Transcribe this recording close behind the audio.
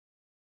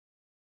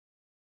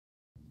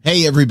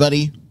Hey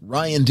everybody,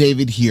 Ryan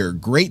David here.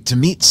 Great to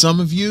meet some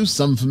of you,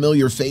 some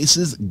familiar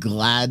faces,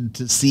 glad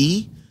to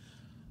see.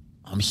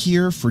 I'm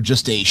here for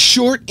just a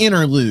short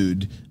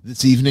interlude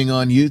this evening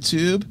on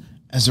YouTube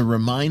as a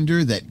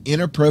reminder that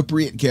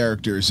Inappropriate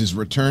Characters is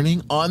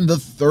returning on the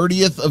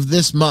 30th of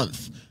this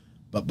month.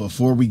 But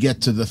before we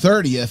get to the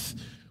 30th,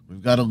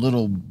 we've got a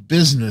little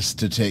business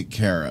to take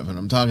care of, and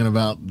I'm talking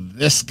about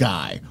this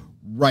guy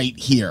right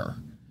here.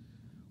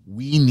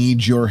 We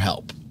need your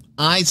help.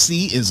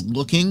 IC is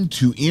looking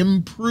to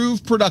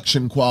improve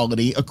production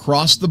quality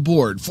across the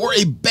board for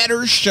a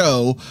better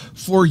show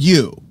for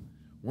you.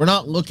 We're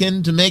not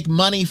looking to make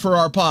money for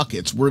our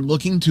pockets. We're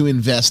looking to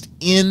invest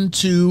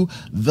into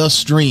the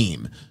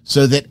stream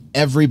so that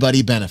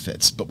everybody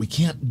benefits, but we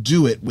can't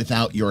do it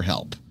without your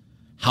help.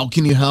 How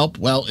can you help?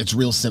 Well, it's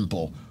real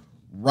simple.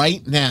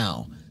 Right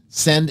now,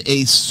 send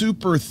a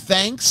super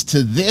thanks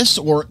to this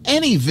or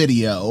any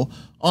video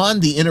on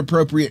the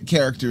Inappropriate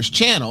Characters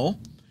channel.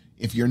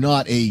 If you're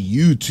not a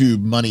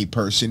YouTube money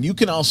person, you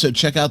can also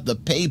check out the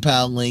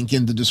PayPal link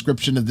in the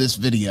description of this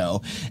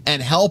video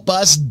and help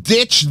us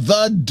ditch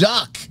the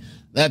duck.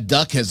 That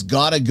duck has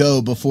got to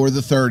go before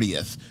the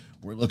 30th.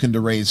 We're looking to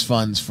raise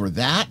funds for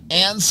that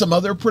and some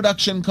other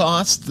production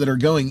costs that are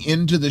going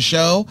into the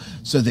show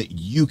so that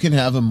you can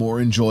have a more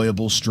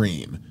enjoyable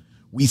stream.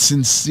 We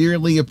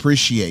sincerely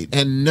appreciate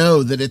and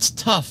know that it's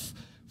tough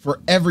for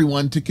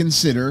everyone to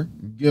consider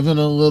giving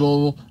a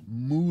little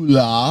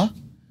moolah.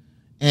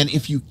 And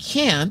if you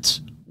can't,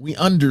 we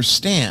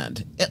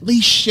understand. At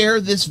least share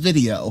this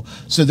video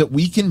so that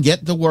we can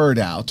get the word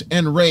out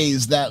and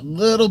raise that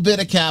little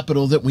bit of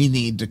capital that we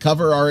need to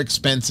cover our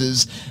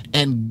expenses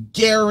and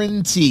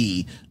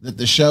guarantee that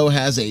the show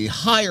has a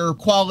higher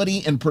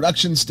quality and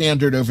production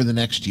standard over the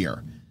next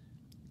year.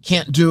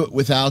 Can't do it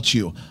without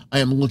you.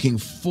 I am looking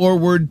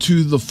forward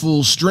to the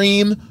full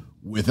stream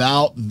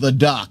without the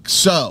duck.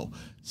 So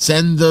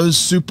send those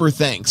super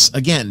thanks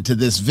again to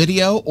this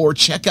video or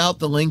check out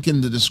the link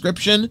in the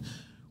description.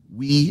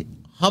 We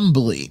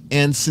humbly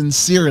and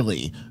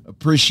sincerely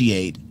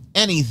appreciate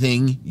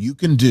anything you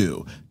can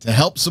do to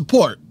help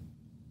support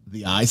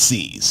the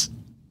ICs.